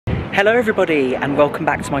Hello everybody and welcome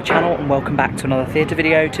back to my channel and welcome back to another theatre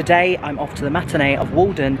video. Today I'm off to the matinee of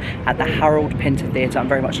Walden at the Pinter Theatre. I'm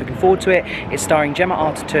very much looking forward to it. It's starring Gemma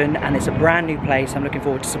Arterton and it's a brand new play, so I'm looking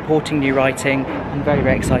forward to supporting new writing. I'm very,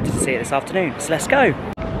 very excited to see it this afternoon. So let's go!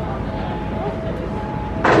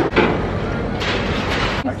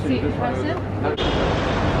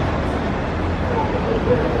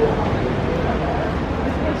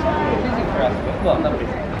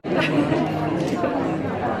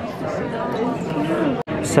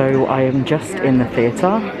 So I am just in the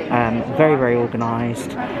theatre, very, very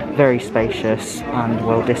organised, very spacious and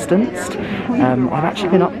well distanced. I've actually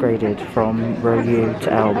been upgraded from row U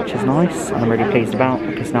to L, which is nice and I'm really pleased about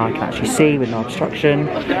because now I can actually see with no obstruction.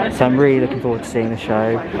 So I'm really looking forward to seeing the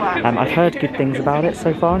show. I've heard good things about it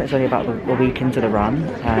so far and it's only about a week into the run,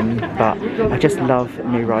 but I just love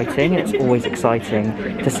new writing and it's always exciting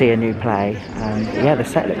to see a new play. Yeah, the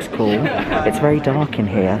set looks cool. It's very dark in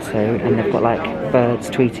here, and they've got like birds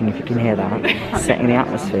tweeting, if you can hear that, setting the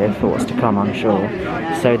atmosphere for what's to come, I'm sure.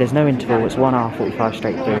 So there's no interval, it's 1 hour 45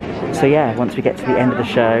 straight through. So yeah, once we get to the end of the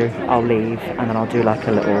show, I'll leave and then I'll do like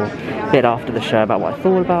a little bit after the show about what I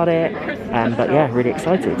thought about it. But yeah, really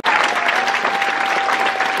excited.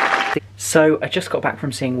 So I just got back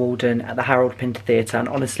from seeing Walden at the Pinter Theatre and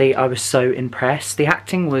honestly I was so impressed. The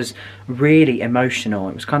acting was really emotional.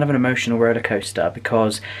 It was kind of an emotional roller coaster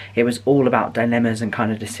because it was all about dilemmas and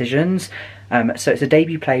kind of decisions. So it's a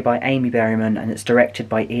debut play by Amy Berryman and it's directed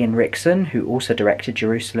by Ian Rickson, who also directed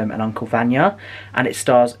Jerusalem and Uncle Vanya, and it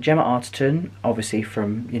stars Gemma Arterton, obviously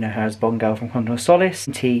from, you know, her as Bond girl from Quantum of Solace,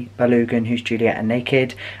 T. Balugan, who's Juliet and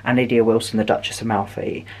Naked, and Lydia Wilson, the Duchess of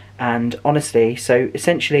Malfi. And honestly, so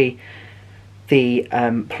essentially the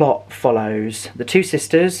plot follows the two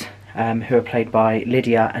sisters who are played by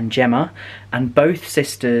Lydia and Gemma, and both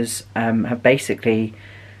sisters have basically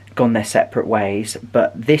gone their separate ways,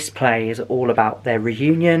 but this play is all about their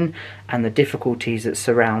reunion and the difficulties that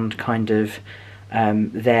surround kind of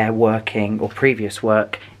their working or previous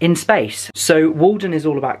work in space. So Walden is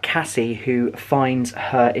all about Cassie, who finds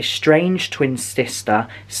her estranged twin sister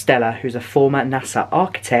Stella, who's a former NASA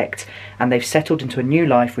architect, and they've settled into a new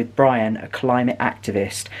life with Brian, a climate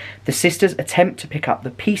activist. The sisters attempt to pick up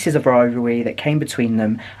the pieces of rivalry that came between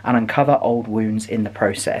them and uncover old wounds in the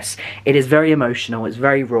process. It is very emotional, it's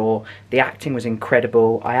very raw, the acting was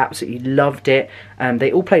incredible, I absolutely loved it.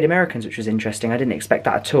 They all played Americans, which was interesting, I didn't expect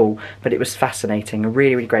that at all, but it was fascinating, a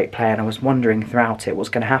really, really great play, and I was wondering throughout it what's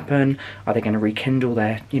going to happen. Are they going to rekindle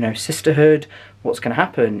their, you know, sisterhood? What's going to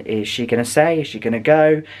happen? Is she going to say? Is she going to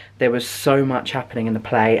go? There was so much happening in the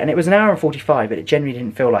play, and it was an hour and 45, but it generally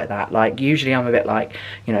didn't feel like that. Like, usually I'm a bit like,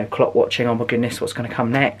 you know, clock watching, oh my goodness, what's going to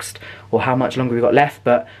come next? Or how much longer we got left?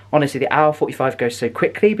 But honestly, the hour 45 goes so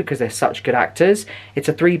quickly because they're such good actors. It's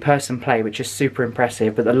a 3-person play, which is super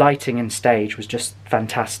impressive, but the lighting and stage was just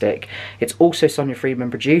fantastic. It's also Sonia Friedman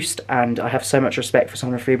produced, and I have so much respect for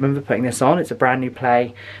Sonia Friedman for putting this on. It's a brand new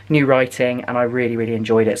play, new writing, and I really, really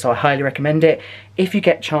enjoyed it. So I highly recommend it. If you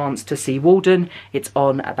get a chance to see Walden, it's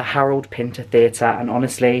on at the Pinter Theatre, and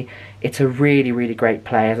honestly, it's a really, really great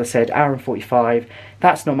play. As I said, hour and 45,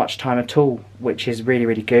 that's not much time at all, which is really,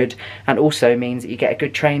 really good, and also means that you get a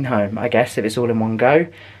good train home, I guess, if it's all in one go.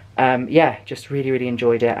 Yeah, just really, really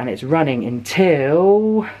enjoyed it, and it's running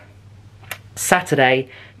until Saturday,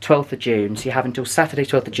 12th of June, so you have until Saturday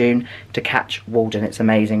 12th of June to catch Walden. It's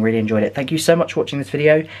amazing, really enjoyed it. Thank you so much for watching this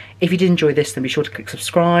video. If you did enjoy this, then be sure to click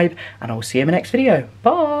subscribe, and I will see you in my next video.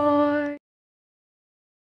 Bye!